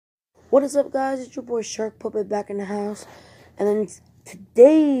What is up, guys? It's your boy Shark Puppet back in the house. And then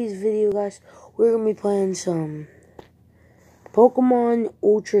today's video, guys, we're going to be playing some Pokemon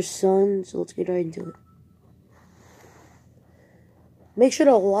Ultra Sun. So let's get right into it. Make sure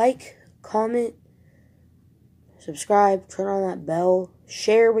to like, comment, subscribe, turn on that bell,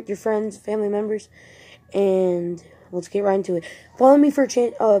 share with your friends, family members, and let's get right into it. Follow me for a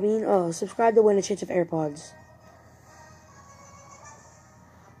chance. Subscribe to win a chance of AirPods.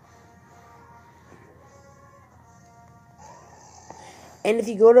 And if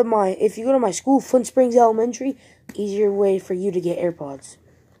you go to my school, Flint Springs Elementary, easier way for you to get AirPods.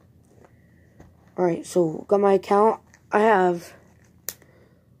 Alright, so got my account. I have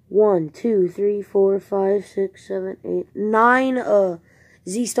 1, 2, 3, 4, 5, 6, 7, 8, 9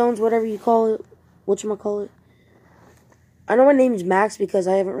 Z-Stones, whatever you call it. Whatchamacallit. I know my name's Max because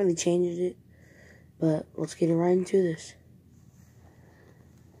I haven't really changed it. But let's get right into this.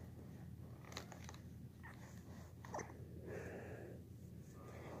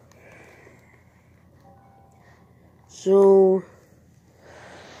 So,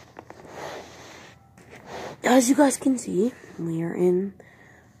 as you guys can see, we are in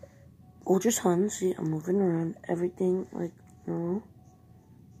Ultra Sun. See, I'm moving around everything like normal.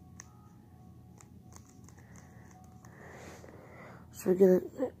 So we're gonna.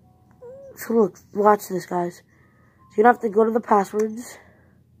 So look, watch this, guys. So you don't have to go to the passwords.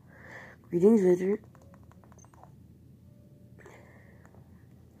 Greetings, wizard.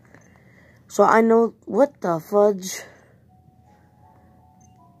 So I know what the fudge.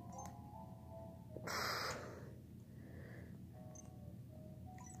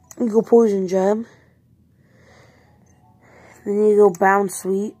 You go Poison Jab. Then you go Bound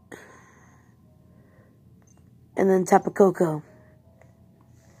Sweet. And then Tapu Koko.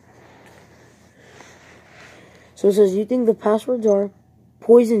 So it says you think the passwords are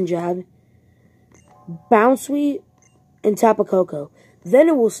Poison Jab, Bound Sweet, and Tapu Koko. Then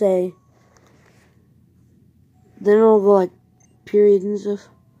it will say, then it'll go like period and stuff.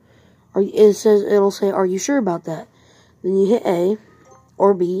 It'll say, are you sure about that? Then you hit A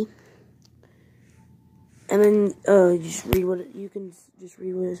or B, and then just read what you can just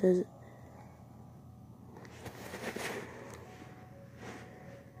read what it says.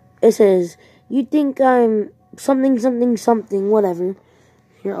 It says, you think I'm something, something, something, whatever.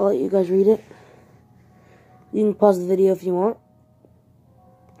 Here, I'll let you guys read it. You can pause the video if you want.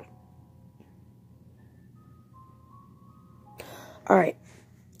 Alright.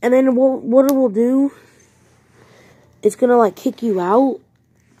 And then what it will do, it's gonna like kick you out.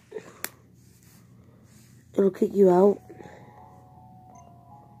 It'll kick you out.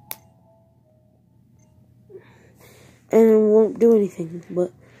 And it won't do anything,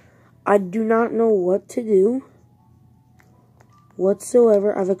 but I do not know what to do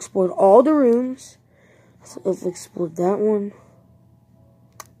whatsoever. I've explored all the rooms. So I've explored that one.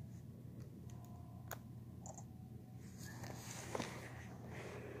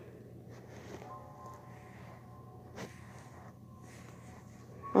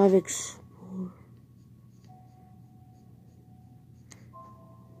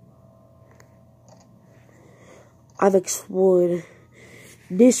 I've explored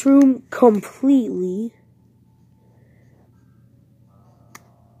this room completely.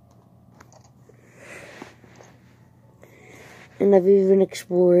 And I've even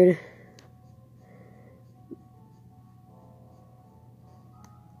explored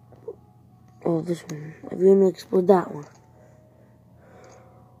this one. I've even explored that one.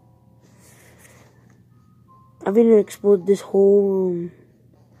 I've even explored this whole room.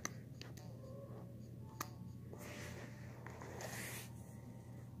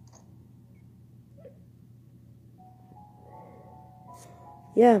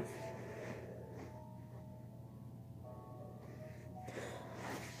 Yeah.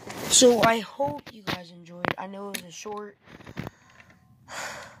 So I hope you guys enjoyed. I know it was a short.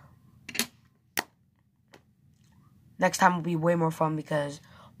 Next time will be way more fun because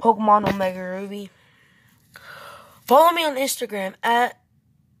Pokemon Omega Ruby. Follow me on Instagram at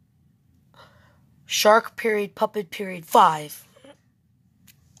Shark_Puppet_5.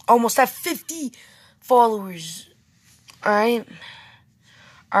 Almost at 50 followers. Alright?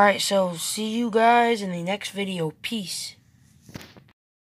 Alright, so see you guys in the next video. Peace.